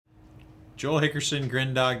Joel Hickerson,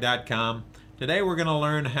 grindog.com. Today we're going to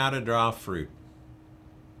learn how to draw fruit.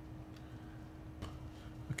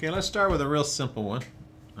 Okay, let's start with a real simple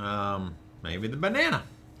one. Maybe the banana.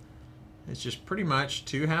 It's just pretty much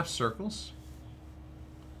two half circles.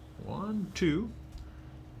 1, 2.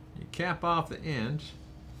 You cap off the end.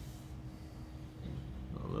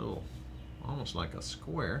 A little, almost like a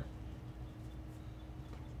square.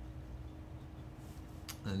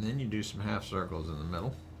 And then you do some half circles in the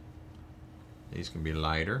middle. These can be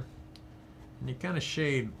lighter. And you kind of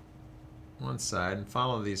shade one side and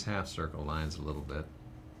follow these half circle lines a little bit.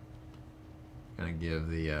 Kind of give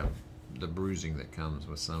the bruising that comes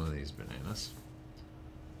with some of these bananas.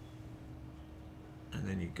 And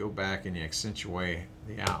then you go back and you accentuate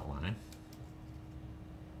the outline.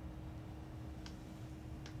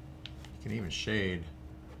 You can even shade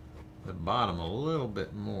the bottom a little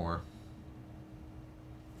bit more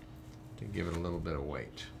to give it a little bit of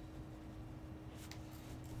weight.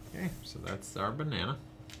 Okay, so that's our banana.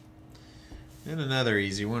 Then another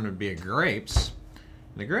easy one would be a grapes.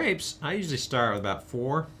 The grapes, I usually start with about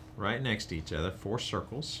 4 right next to each other, 4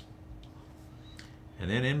 circles.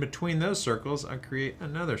 And then in between those circles, I create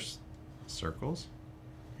another circles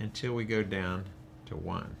until we go down to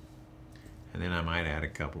 1. And then I might add a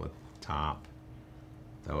couple at the top,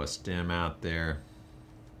 throw a stem out there,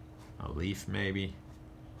 a leaf maybe.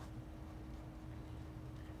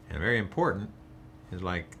 And very important is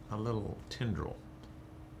like a little tendril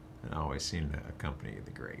that always seems to accompany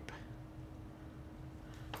the grape.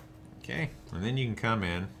 Okay, and then you can come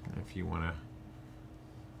in if you want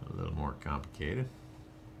a little more complicated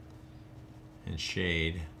and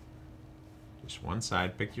shade just one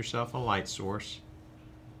side. Pick yourself a light source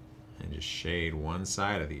and just shade one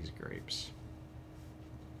side of these grapes.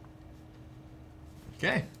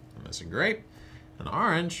 Okay, and that's a grape. An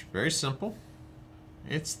orange, very simple.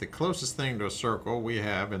 It's the closest thing to a circle we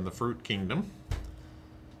have in the fruit kingdom.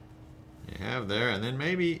 You have there, and then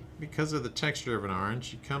maybe because of the texture of an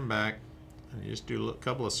orange, you come back and you just do a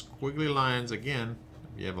couple of squiggly lines again.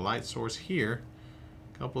 If you have a light source here,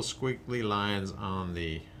 a couple of squiggly lines on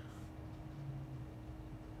the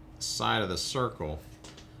side of the circle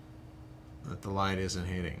that the light isn't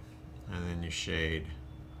hitting. And then you shade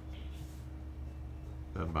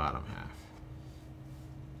the bottom half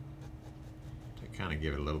to kind of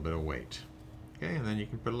give it a little bit of weight. Okay, and then you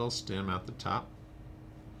can put a little stem out the top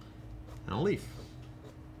and a leaf.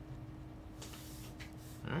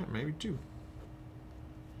 All right, maybe 2.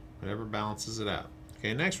 Whatever balances it out.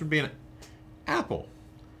 Okay, next would be an apple,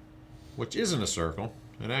 which isn't a circle.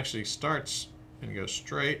 It actually starts and goes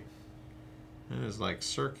straight and is like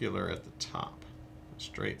circular at the top,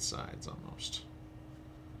 straight sides almost.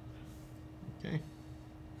 Okay,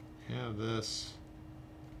 have this,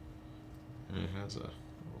 and it has a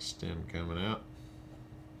little stem coming out,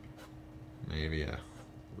 maybe a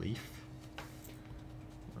leaf.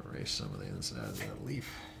 Erase some of the inside of that leaf.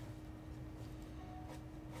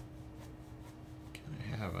 Can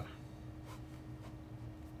I have a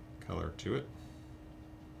color to it?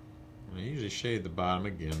 And I usually shade the bottom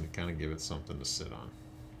again to kind of give it something to sit on.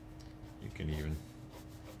 You can even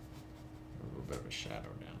a little bit of a shadow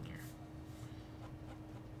down there.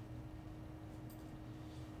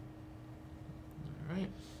 All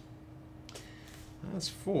right, that's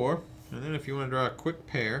 4. And then if you want to draw a quick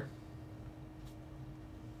pear,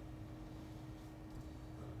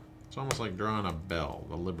 it's almost like drawing a bell,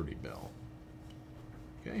 the Liberty Bell.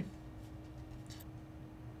 Okay?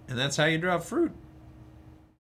 And that's how you draw fruit.